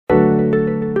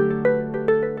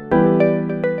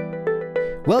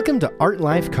Welcome to Art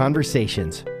Life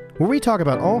Conversations, where we talk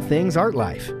about all things art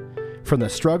life. From the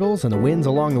struggles and the wins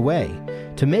along the way,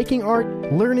 to making art,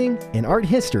 learning, and art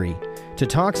history, to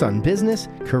talks on business,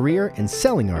 career, and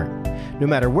selling art. No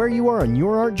matter where you are on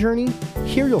your art journey,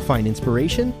 here you'll find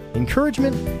inspiration,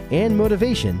 encouragement, and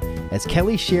motivation as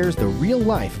Kelly shares the real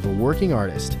life of a working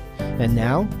artist. And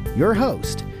now, your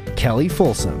host, Kelly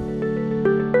Folsom.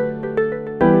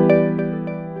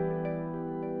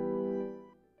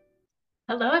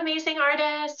 Hello, amazing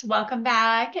artists. Welcome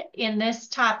back. In this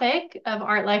topic of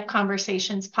Art Life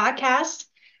Conversations podcast,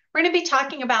 we're going to be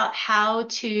talking about how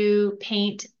to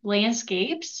paint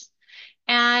landscapes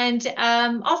and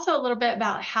also a little bit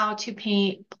about how to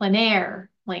paint plein air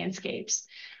landscapes.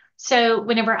 So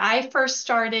whenever I first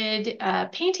started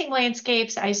painting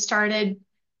landscapes, I started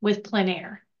with plein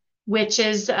air, which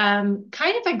is kind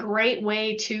of a great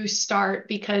way to start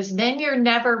because then you're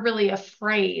never really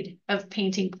afraid of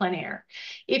painting plein air.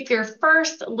 If your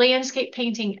first landscape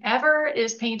painting ever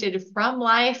is painted from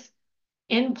life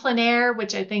in plein air,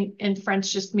 which I think in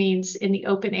French just means in the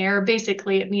open air,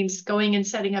 basically it means going and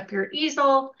setting up your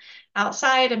easel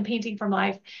outside and painting from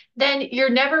life, then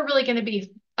you're never really going to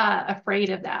be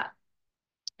afraid of that.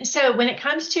 So when it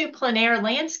comes to plein air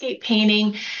landscape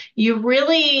painting, you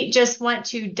really just want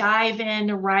to dive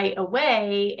in right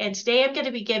away. And today I'm going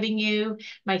to be giving you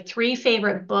my 3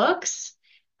 favorite books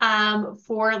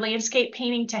for landscape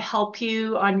painting to help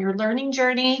you on your learning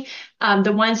journey.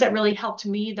 The ones that really helped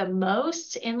me the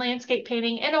most in landscape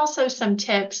painting, and also some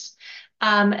tips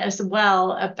as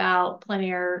well about plein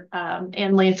air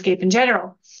and landscape in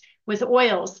general with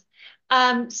oils.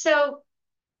 So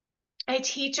I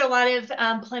teach a lot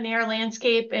of plein air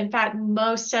landscape. In fact,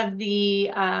 most of the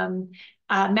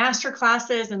master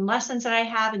classes and lessons that I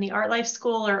have in the Art Life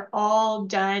School are all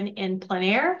done in plein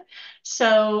air.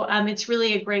 So it's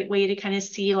really a great way to kind of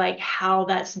see like how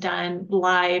that's done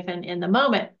live and in the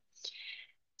moment.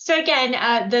 So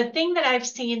again, the thing that I've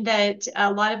seen that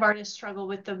a lot of artists struggle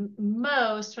with the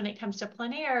most when it comes to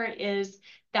plein air is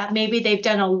that maybe they've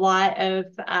done a lot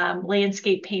of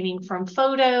landscape painting from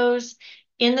photos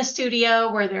in the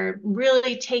studio where they're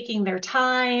really taking their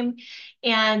time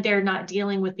and they're not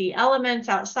dealing with the elements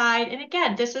outside. And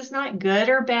again, this is not good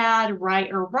or bad,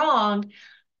 right or wrong.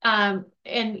 And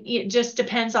it just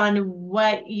depends on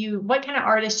what kind of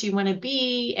artist you want to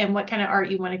be and what kind of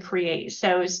art you want to create.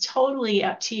 So it's totally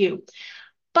up to you.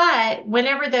 But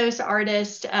whenever those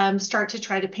artists start to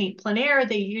try to paint plein air,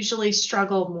 they usually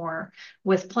struggle more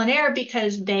with plein air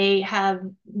because they have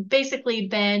basically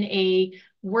been a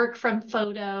work from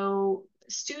photo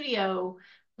studio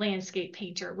landscape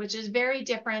painter, which is very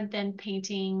different than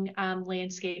painting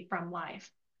landscape from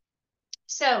life.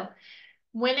 So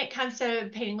when it comes to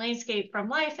painting landscape from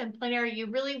life and plein air, you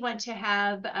really want to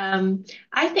have,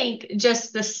 I think,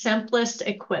 just the simplest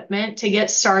equipment to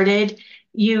get started.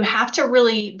 You have to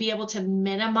really be able to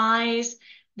minimize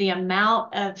the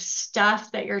amount of stuff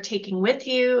that you're taking with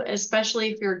you,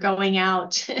 especially if you're going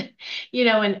out,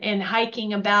 and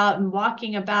hiking about and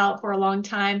walking about for a long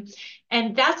time.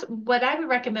 And that's what I would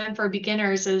recommend for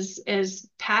beginners is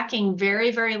packing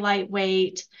very, very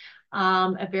lightweight,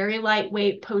 a very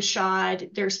lightweight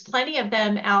pochade. There's plenty of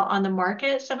them out on the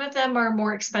market. Some of them are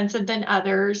more expensive than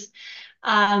others.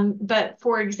 But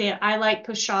for example, I like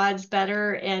pochades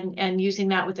better and using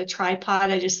that with a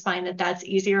tripod. I just find that that's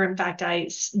easier. In fact, I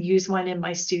use one in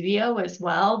my studio as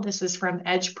well. This is from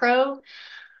Edge Pro.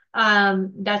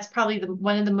 That's probably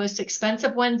one of the most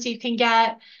expensive ones you can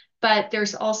get. But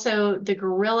there's also the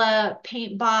Gorilla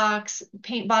paint boxes.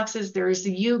 There's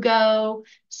the Yugo,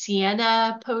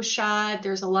 Sienna pochade.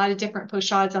 There's a lot of different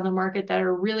pochades on the market that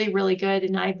are really, really good,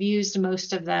 and I've used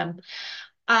most of them.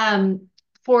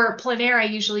 For plein air, I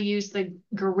usually use the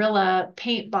Gorilla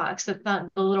paint box, the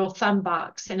little thumb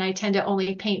box, and I tend to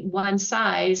only paint one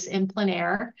size in plein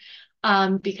air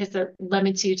because it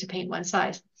limits you to paint one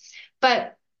size.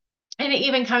 And it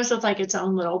even comes with like its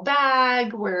own little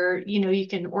bag where, you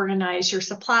can organize your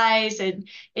supplies, and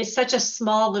it's such a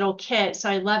small little kit. So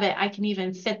I love it. I can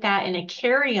even fit that in a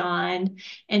carry-on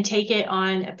and take it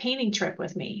on a painting trip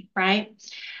with me, right?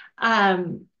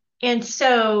 And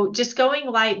so just going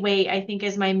lightweight, I think,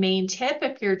 is my main tip.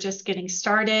 If you're just getting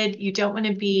started, you don't want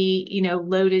to be,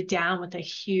 loaded down with a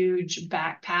huge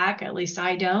backpack. At least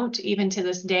I don't, even to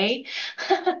this day.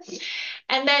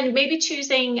 And then maybe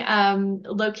choosing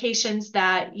locations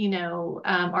that,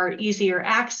 are easier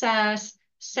access,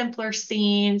 simpler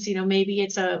scenes, maybe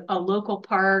it's a local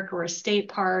park or a state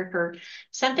park or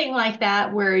something like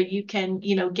that where you can,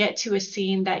 get to a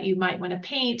scene that you might want to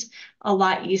paint a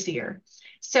lot easier.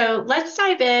 So let's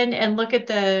dive in and look at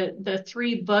the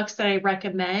three books that I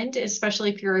recommend,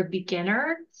 especially if you're a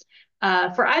beginner,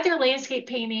 for either landscape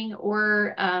painting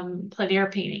or plein air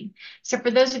painting. So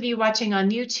for those of you watching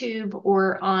on YouTube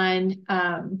or on,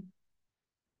 let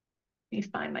me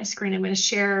find my screen, I'm going to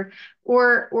share,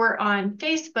 or on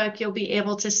Facebook, you'll be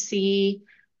able to see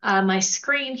my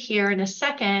screen here in a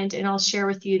second, and I'll share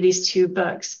with you these two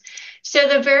books. So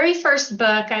the very first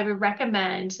book I would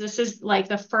recommend, this is like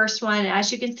the first one.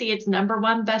 As you can see, it's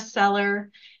 #1 bestseller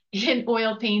in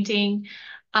oil painting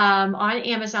on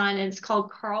Amazon, and it's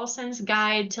called Carlson's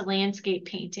Guide to Landscape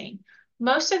Painting.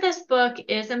 Most of this book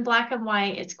is in black and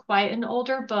white. It's quite an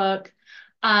older book.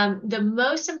 The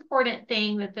most important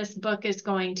thing that this book is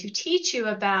going to teach you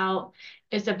about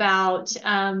is about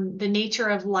the nature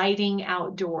of lighting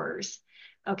outdoors.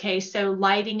 Okay, so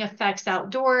lighting affects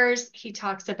outdoors. He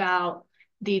talks about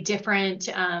the different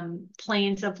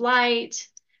planes of light.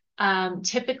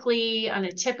 Typically, on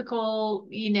a typical,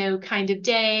 kind of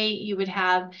day, you would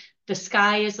have the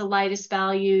sky is the lightest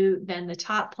value, then the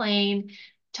top plane.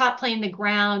 Top plane, the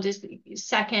ground is the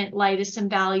second lightest in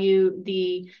value.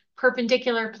 The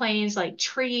perpendicular planes like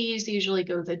trees usually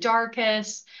go the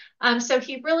darkest. So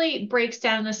he really breaks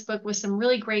down this book with some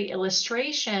really great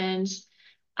illustrations,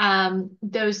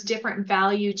 those different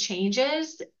value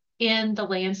changes in the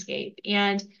landscape.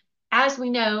 And as we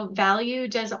know, value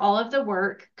does all of the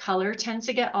work. Color tends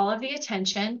to get all of the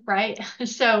attention, right?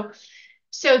 So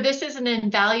this is an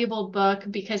invaluable book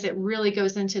because it really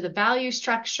goes into the value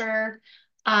structure.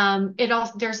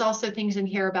 There's also things in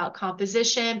here about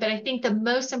composition, but I think the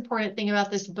most important thing about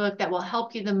this book that will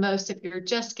help you the most if you're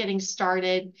just getting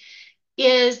started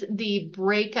is the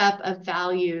breakup of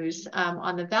values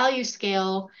on the value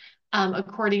scale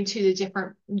according to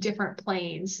the different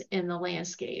planes in the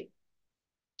landscape.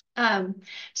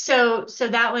 So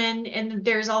that one, and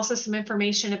there's also some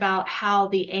information about how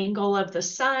the angle of the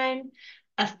sun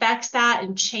affects that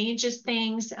and changes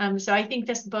things. So I think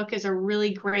this book is a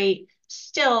really great,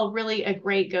 still really a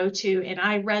great go-to. And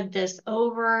I read this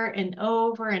over and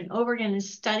over and over again and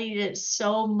studied it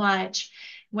so much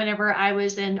whenever I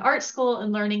was in art school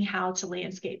and learning how to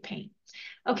landscape paint.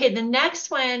 Okay, the next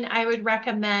one I would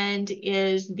recommend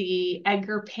is the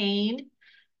Edgar Payne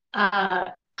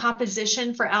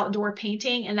composition for outdoor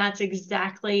painting, and that's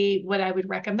exactly what I would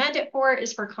recommend it for,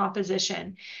 is for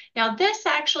composition. Now, this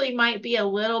actually might be a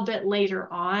little bit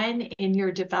later on in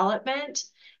your development.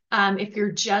 If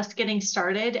you're just getting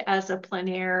started as a plein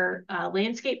air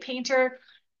landscape painter,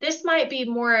 this might be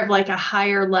more of like a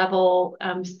higher level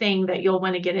thing that you'll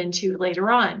want to get into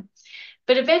later on.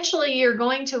 But eventually you're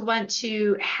going to want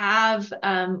to have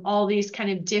all these kind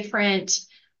of different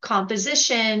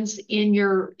compositions in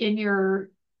your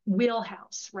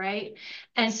wheelhouse, right?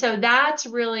 And so that's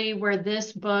really where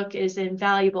this book is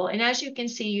invaluable. And as you can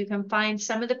see, you can find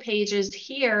some of the pages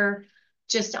here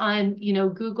just on,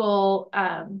 Google,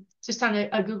 just on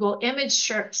a Google image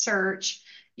search.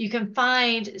 You can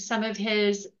find some of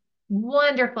his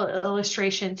wonderful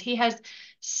illustrations. He has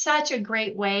such a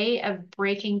great way of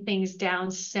breaking things down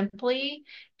simply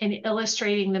and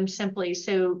illustrating them simply.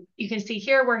 So you can see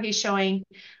here where he's showing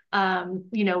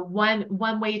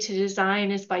one way to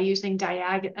design is by using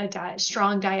a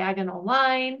strong diagonal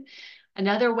line.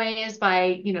 Another way is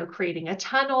by, creating a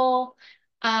tunnel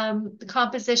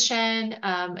composition.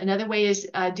 Another way is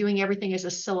doing everything as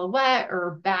a silhouette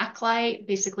or backlight,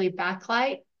 basically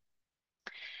backlight.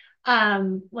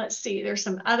 Let's see, there's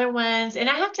some other ones. And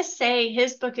I have to say,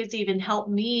 his book has even helped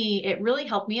me. It really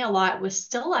helped me a lot with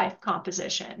still life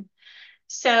composition.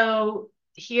 So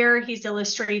here he's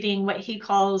illustrating what he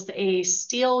calls a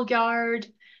steel yard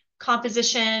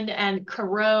composition, and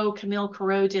Camille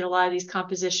Corot did a lot of these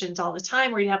compositions all the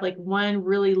time, where you have like one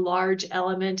really large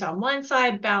element on one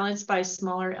side balanced by a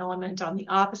smaller element on the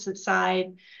opposite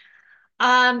side.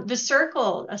 The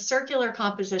circle, a circular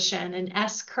composition, an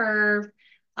S curve.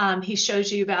 He shows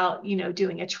you about,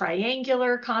 doing a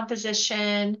triangular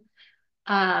composition.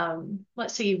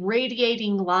 Let's see,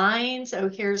 radiating lines. Oh,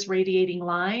 here's radiating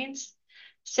lines.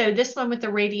 So this one with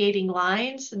the radiating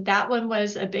lines, that one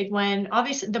was a big one.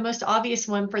 Obviously, the most obvious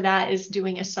one for that is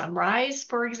doing a sunrise,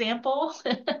 for example.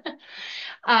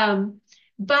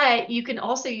 But you can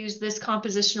also use this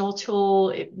compositional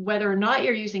tool whether or not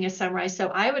you're using a sunrise. So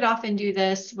I would often do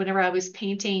this whenever I was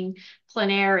painting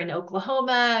plein air in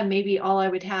Oklahoma. Maybe all I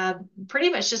would have, pretty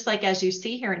much just like as you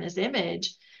see here in his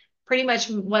image, pretty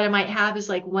much what I might have is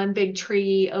like one big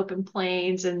tree, open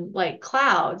plains, and like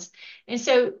clouds. And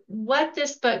so what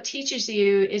this book teaches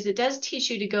you is it does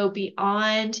teach you to go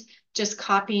beyond just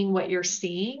copying what you're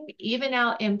seeing, even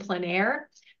out in plein air.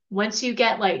 once you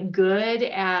get good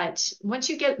at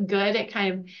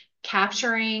kind of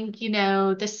capturing,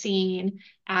 the scene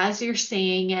as you're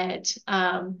seeing it,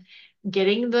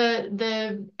 getting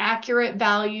the accurate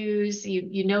values,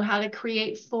 you know how to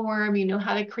create form, you know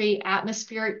how to create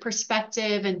atmospheric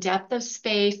perspective and depth of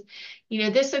space.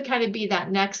 This would kind of be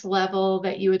that next level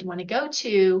that you would want to go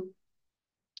to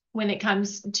when it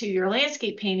comes to your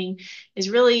landscape painting, is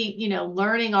really,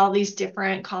 learning all these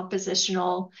different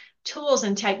compositional tools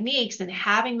and techniques and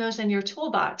having those in your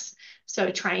toolbox.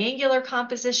 So triangular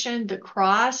composition, the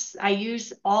cross, I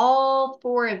use all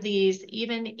four of these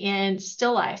even in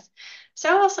still life. So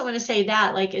I also want to say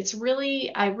that, like,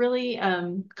 I really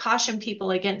caution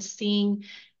people against seeing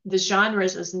the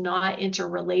genres as not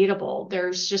interrelatable.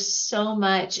 There's just so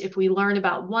much. If we learn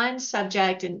about one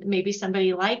subject, and maybe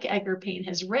somebody like Edgar Payne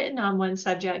has written on one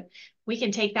subject, we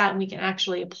can take that and we can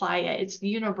actually apply it. It's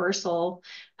universal.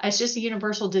 It's just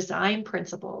universal design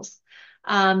principles.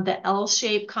 The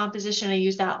L-shaped composition, I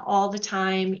use that all the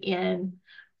time in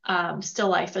still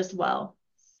life as well.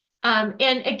 And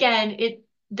again,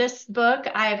 this book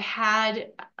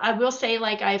I will say,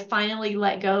 like, I finally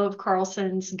let go of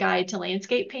Carlson's Guide to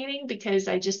Landscape Painting because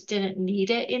I just didn't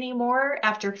need it anymore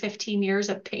after 15 years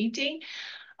of painting.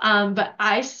 But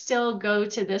I still go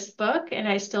to this book and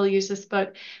I still use this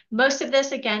book. Most of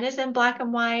this, again, is in black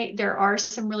and white. There are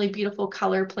some really beautiful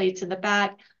color plates in the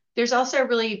back. There's also a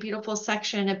really beautiful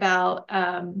section about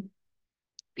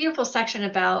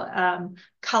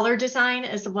color design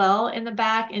as well in the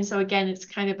back. And so again, it's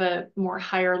kind of a more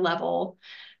higher level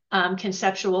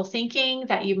conceptual thinking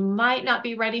that you might not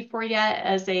be ready for yet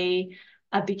as a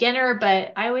beginner,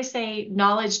 but I always say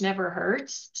knowledge never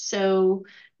hurts. So,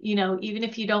 even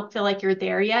if you don't feel like you're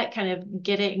there yet, kind of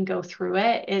get it and go through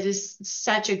it. It is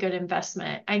such a good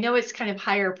investment. I know it's kind of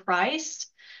higher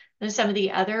priced than some of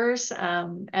the others,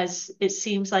 as it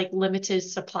seems like limited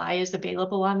supply is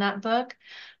available on that book.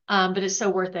 But it's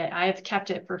so worth it. I have kept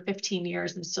it for 15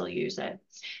 years and still use it.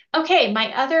 Okay,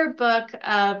 my other book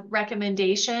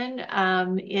recommendation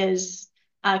is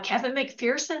Kevin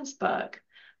McPherson's book.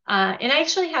 And I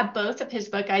actually have both of his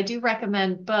book. I do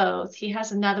recommend both. He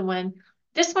has another one.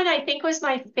 This one I think was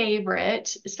my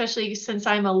favorite, especially since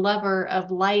I'm a lover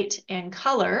of light and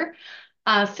color.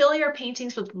 Fill your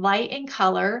paintings with light and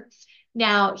color.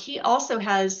 Now, he also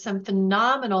has some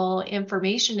phenomenal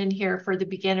information in here for the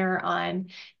beginner on,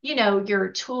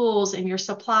 your tools and your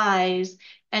supplies,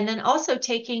 and then also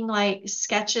taking like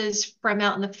sketches from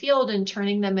out in the field and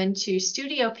turning them into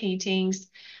studio paintings,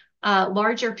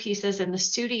 larger pieces in the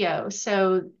studio.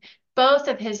 So both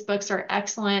of his books are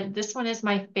excellent. This one is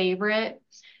my favorite.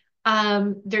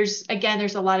 There's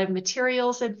a lot of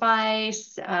materials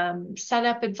advice,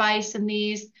 setup advice in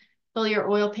these. Fill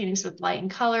your oil paintings with light and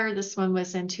color. This one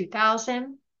was in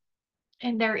 2000.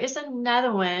 And there is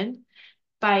another one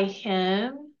by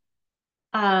him.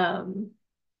 Let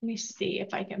me see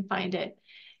if I can find it.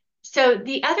 So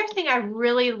the other thing I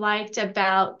really liked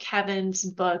about Kevin's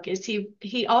book is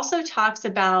he also talks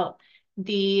about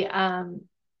the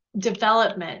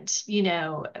development,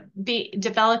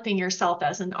 developing yourself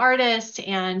as an artist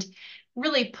and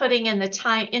really putting in the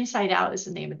time. Inside Out is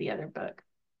the name of the other book.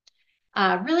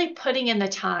 Really putting in the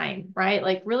time, right?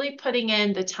 Like really putting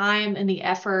in the time and the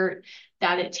effort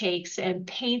that it takes, and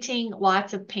painting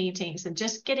lots of paintings and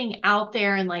just getting out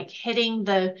there and like hitting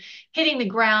the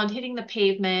ground, hitting the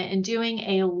pavement, and doing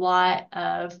a lot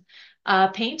of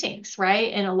paintings,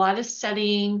 right? And a lot of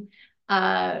studying,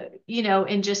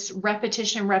 and just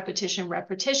repetition, repetition,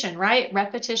 repetition, right?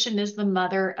 Repetition is the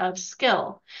mother of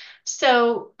skill.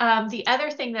 So the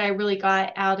other thing that I really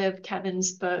got out of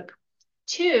Kevin's book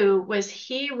too was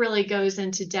he really goes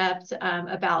into depth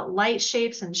about light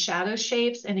shapes and shadow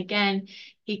shapes. And again,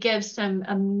 he gives some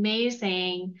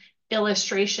amazing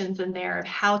illustrations in there of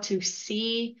how to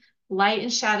see light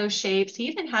and shadow shapes. He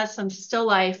even has some still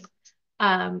life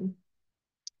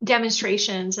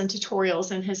demonstrations and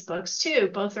tutorials in his books too.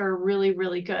 Both are really,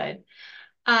 really good.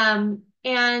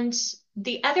 And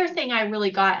the other thing I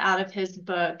really got out of his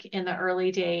book in the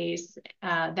early days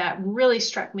that really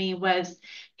struck me was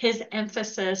his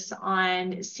emphasis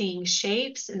on seeing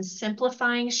shapes and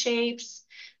simplifying shapes,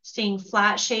 seeing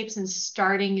flat shapes and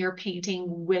starting your painting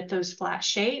with those flat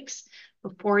shapes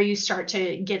before you start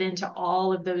to get into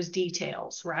all of those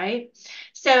details, right?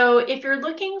 So if you're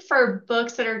looking for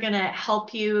books that are going to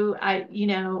help you,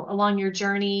 along your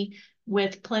journey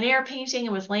with plein air painting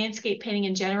and with landscape painting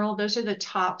in general, those are the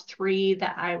top three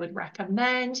that I would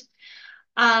recommend.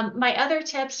 My other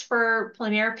tips for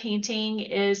plein air painting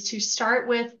is to start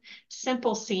with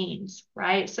simple scenes,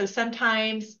 right? So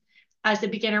sometimes as a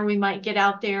beginner, we might get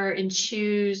out there and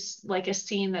choose like a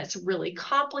scene that's really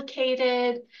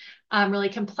complicated, really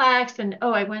complex. And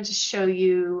oh, I wanted to show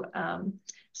you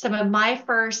some of my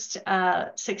first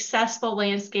successful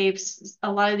landscapes.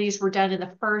 A lot of these were done in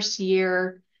the first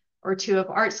year or two of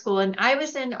art school. And I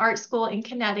was in art school in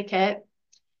Connecticut.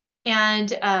 And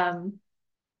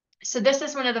so this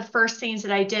is one of the first scenes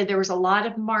that I did. There was a lot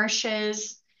of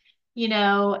marshes,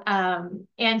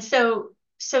 and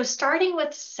so starting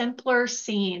with simpler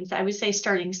scenes, I would say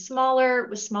starting smaller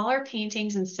with smaller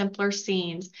paintings and simpler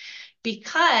scenes,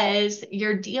 because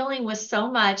you're dealing with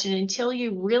so much, and until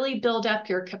you really build up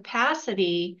your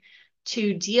capacity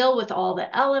to deal with all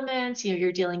the elements,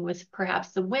 you're dealing with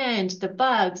perhaps the wind, the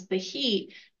bugs, the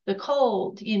heat, the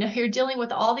cold, you're dealing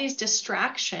with all these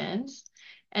distractions,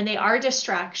 and they are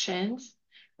distractions,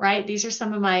 right? These are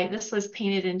some of this was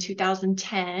painted in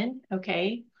 2010,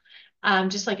 okay?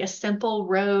 Just like a simple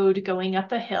road going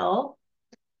up a hill.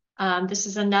 This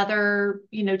is another,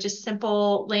 just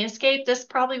simple landscape. This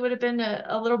probably would have been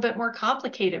a little bit more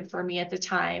complicated for me at the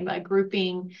time,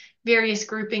 various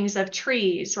groupings of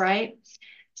trees, right?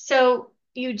 So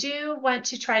you do want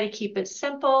to try to keep it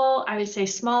simple. I would say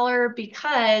smaller,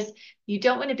 because you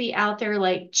don't want to be out there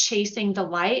like chasing the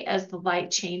light as the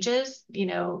light changes.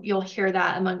 You'll hear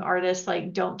that among artists,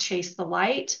 like, don't chase the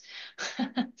light.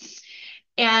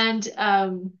 And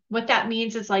what that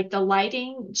means is like the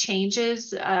lighting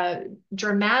changes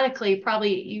dramatically.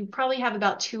 You probably have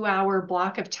about 2 hour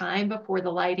block of time before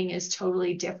the lighting is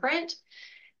totally different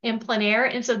in plein air.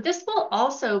 And so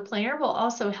plein air will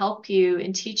also help you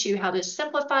and teach you how to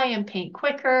simplify and paint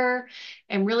quicker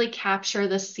and really capture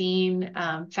the scene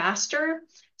faster.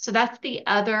 So that's the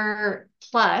other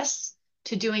plus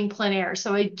to doing plein air.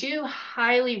 So I do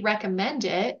highly recommend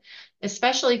it,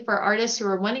 especially for artists who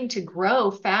are wanting to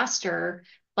grow faster.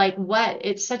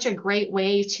 It's such a great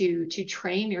way to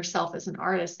train yourself as an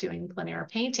artist doing plein air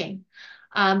painting,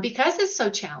 because it's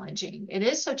so challenging. It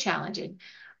is so challenging.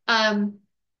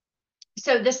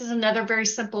 So this is another very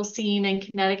simple scene in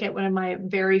Connecticut, one of my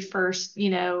very first,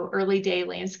 early day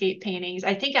landscape paintings.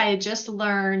 I think I had just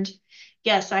learned,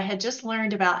 yes, I had just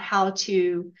learned about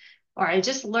I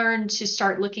just learned to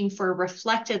start looking for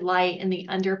reflected light in the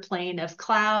underplane of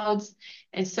clouds.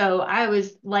 And so I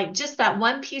was like, just that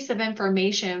one piece of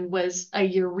information was a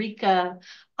eureka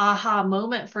aha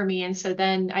moment for me. And so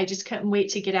then I just couldn't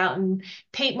wait to get out and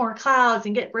paint more clouds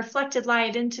and get reflected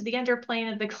light into the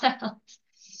underplane of the clouds.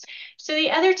 So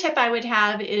the other tip I would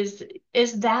have is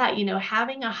that,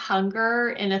 having a hunger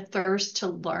and a thirst to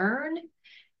learn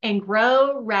and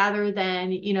grow, rather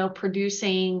than,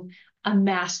 producing a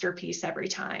masterpiece every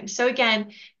time. So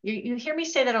again, you hear me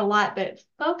say that a lot, but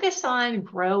focus on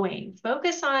growing,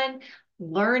 focus on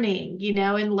learning,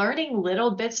 and learning little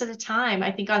bits at a time.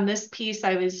 I think on this piece,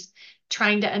 I was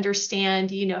trying to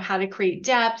understand, how to create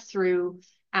depth through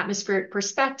atmospheric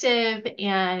perspective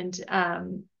and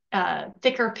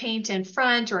thicker paint in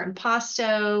front or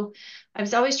impasto. I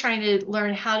was always trying to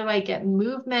learn, how do I get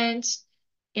movement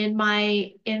in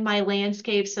my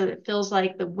landscape so it feels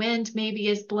like the wind maybe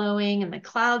is blowing and the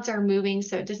clouds are moving,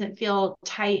 so it doesn't feel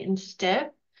tight and stiff.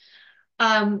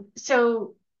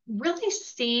 So really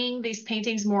seeing these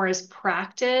paintings more as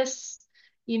practice,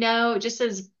 just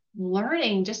as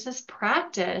learning, just as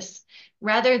practice,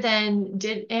 rather than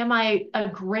am I a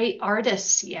great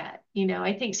artist yet?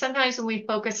 I think sometimes when we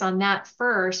focus on that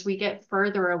first, we get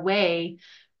further away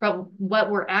from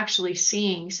what we're actually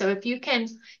seeing. So if you can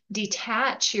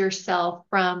detach yourself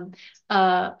from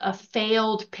a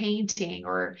failed painting,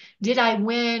 or did I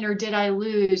win or did I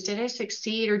lose? Did I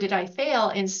succeed or did I fail?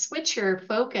 And switch your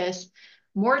focus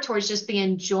more towards just the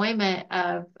enjoyment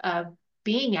of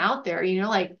being out there.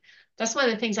 Like, that's one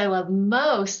of the things I love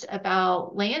most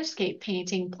about landscape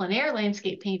painting, plein air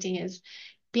landscape painting, is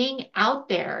being out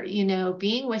there,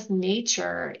 being with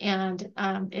nature. And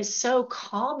it's so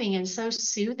calming and so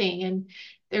soothing. And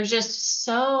there's just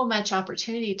so much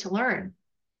opportunity to learn.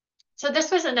 So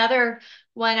this was another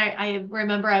one. I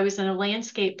remember I was in a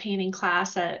landscape painting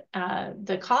class at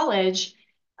the college,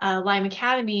 Lime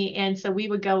Academy. And so we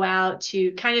would go out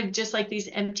to kind of just like these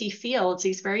empty fields,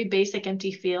 these very basic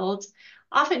empty fields.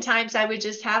 Oftentimes I would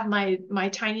just have my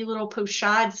tiny little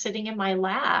pochade sitting in my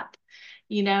lap,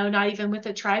 not even with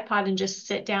a tripod, and just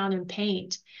sit down and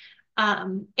paint.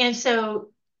 And so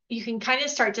you can kind of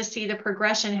start to see the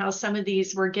progression, how some of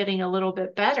these were getting a little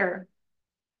bit better.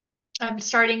 I'm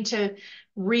starting to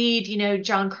read,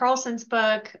 John Carlson's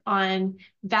book on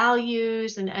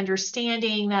values and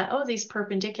understanding that, oh, these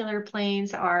perpendicular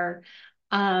planes are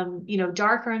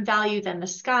darker in value than the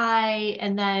sky.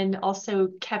 And then also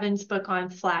Kevin's book on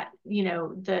flat,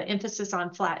 the emphasis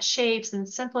on flat shapes and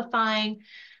simplifying.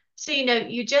 So,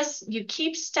 you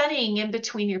keep studying in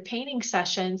between your painting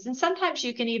sessions. And sometimes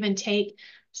you can even take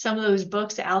some of those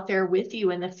books out there with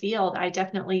you in the field. I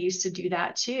definitely used to do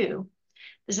that too.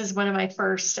 This is one of my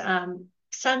first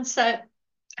sunset.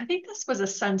 I think this was a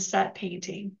sunset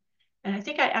painting. And I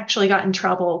think I actually got in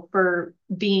trouble for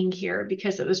being here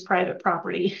because it was private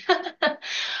property.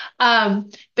 But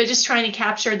just trying to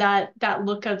capture that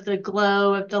look of the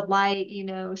glow of the light,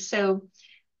 So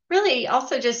really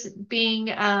also just being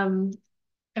okay,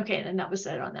 and that was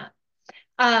it on that.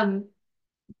 Um,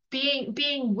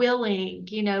 being willing,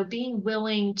 being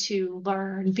willing to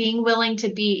learn, being willing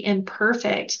to be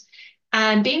imperfect,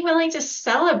 and being willing to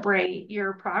celebrate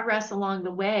your progress along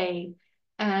the way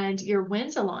and your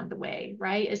wins along the way,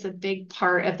 right, is a big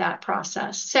part of that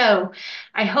process. So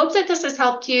I hope that this has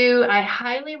helped you. I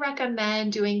highly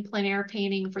recommend doing plein air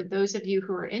painting for those of you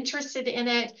who are interested in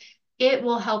it. It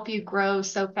will help you grow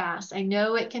so fast. I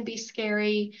know it can be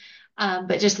scary.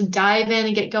 But just dive in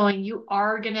and get going. You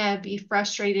are going to be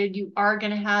frustrated. You are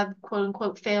going to have quote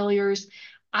unquote failures.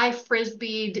 I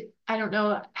frisbeed, I don't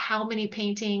know how many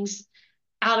paintings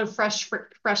out of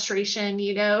frustration,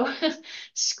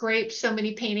 scraped so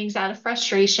many paintings out of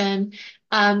frustration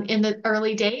in the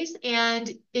early days. And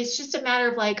it's just a matter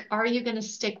of like, are you going to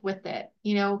stick with it?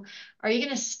 Are you going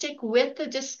to stick with the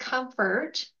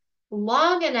discomfort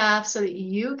long enough so that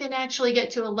you can actually get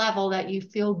to a level that you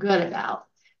feel good about?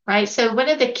 Right. So one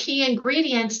of the key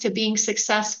ingredients to being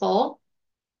successful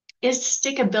is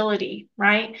stickability,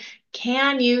 right?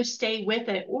 Can you stay with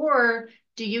it, or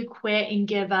do you quit and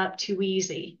give up too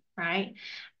easy, right?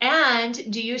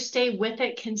 And do you stay with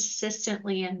it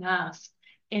consistently enough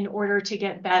in order to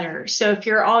get better? So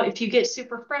if you get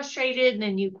super frustrated and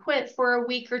then you quit for a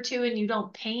week or two and you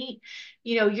don't paint,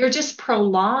 you're just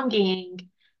prolonging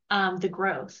the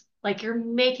growth. Like you're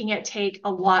making it take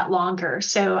a lot longer.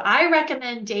 So I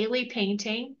recommend daily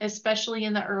painting, especially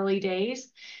in the early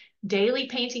days. Daily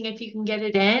painting if you can get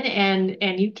it in,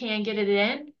 and you can get it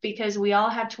in because we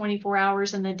all have 24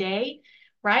 hours in the day,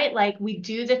 right? Like we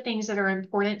do the things that are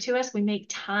important to us. We make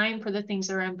time for the things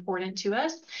that are important to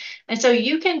us. And so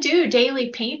you can do daily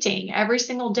painting every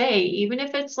single day, even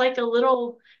if it's like a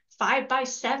little 5 by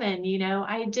 7.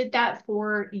 I did that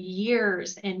for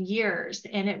years and years,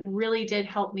 and it really did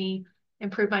help me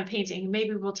improve my painting.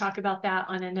 Maybe we'll talk about that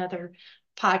on another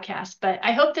podcast. But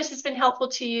I hope this has been helpful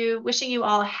to you. Wishing you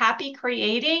all happy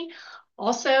creating.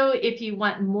 Also, if you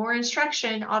want more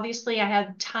instruction, obviously I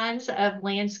have tons of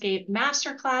landscape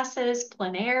master classes,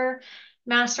 plein air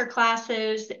master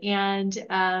classes, and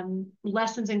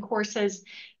lessons and courses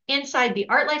inside the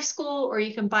Art Life School, or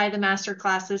you can buy the master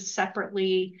classes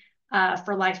separately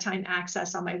for lifetime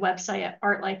access on my website at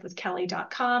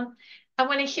artlifewithkelly.com. I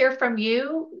want to hear from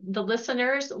you, the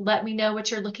listeners. Let me know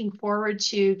what you're looking forward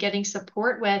to getting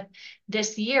support with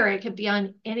this year. It could be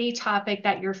on any topic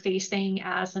that you're facing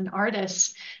as an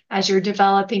artist, as you're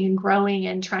developing and growing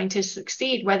and trying to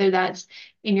succeed, whether that's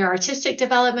in your artistic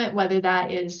development, whether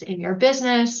that is in your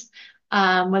business,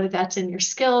 whether that's in your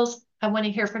skills. I want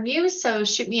to hear from you. So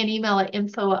shoot me an email at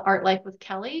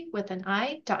info@artlifewithkelly with an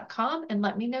I.com and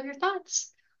let me know your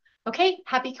thoughts. Okay,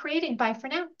 happy creating. Bye for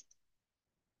now.